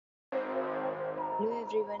Hello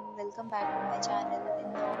everyone, welcome back to my channel.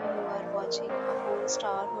 And now you are watching a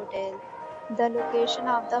 4-star hotel. The location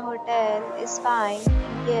of the hotel is fine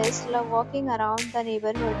and guests love walking around the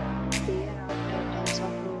neighborhood. There are 10 types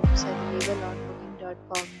of rooms available on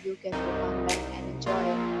booking.com. You can book online and enjoy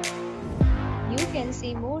it. You can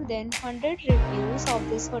see more than 100 reviews of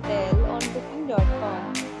this hotel on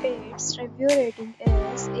booking.com. Its review rating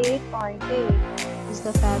is 8.8. Is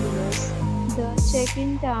the fabulous. The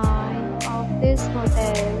check-in time of this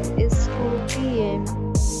hotel is 2 p.m.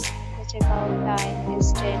 The checkout time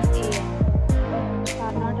is 10 a.m. Pets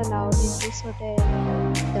are not allowed in this hotel.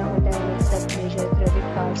 The hotel accepts major credit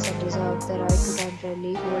cards and reserves the right to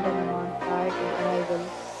temporarily hold an amount prior to arrival.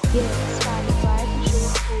 Guests are required to show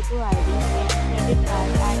a photo ID and credit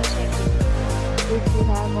card at check-in. If you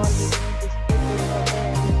have already visited this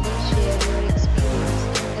hotel, please share your experience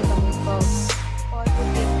in the comment box. For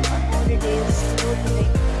booking or more details, go to the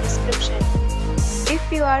description. If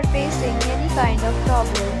you are facing any kind of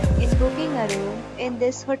problem in booking a room in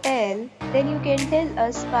this hotel, then you can tell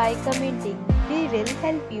us by commenting. We will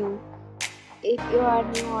help you. If you are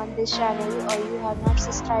new on this channel or you have not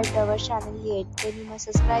subscribed our channel yet, then you must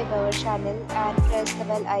subscribe our channel and press the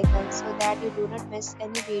bell icon so that you do not miss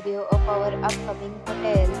any video of our upcoming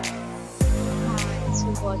hotel. Thanks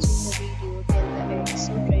for watching the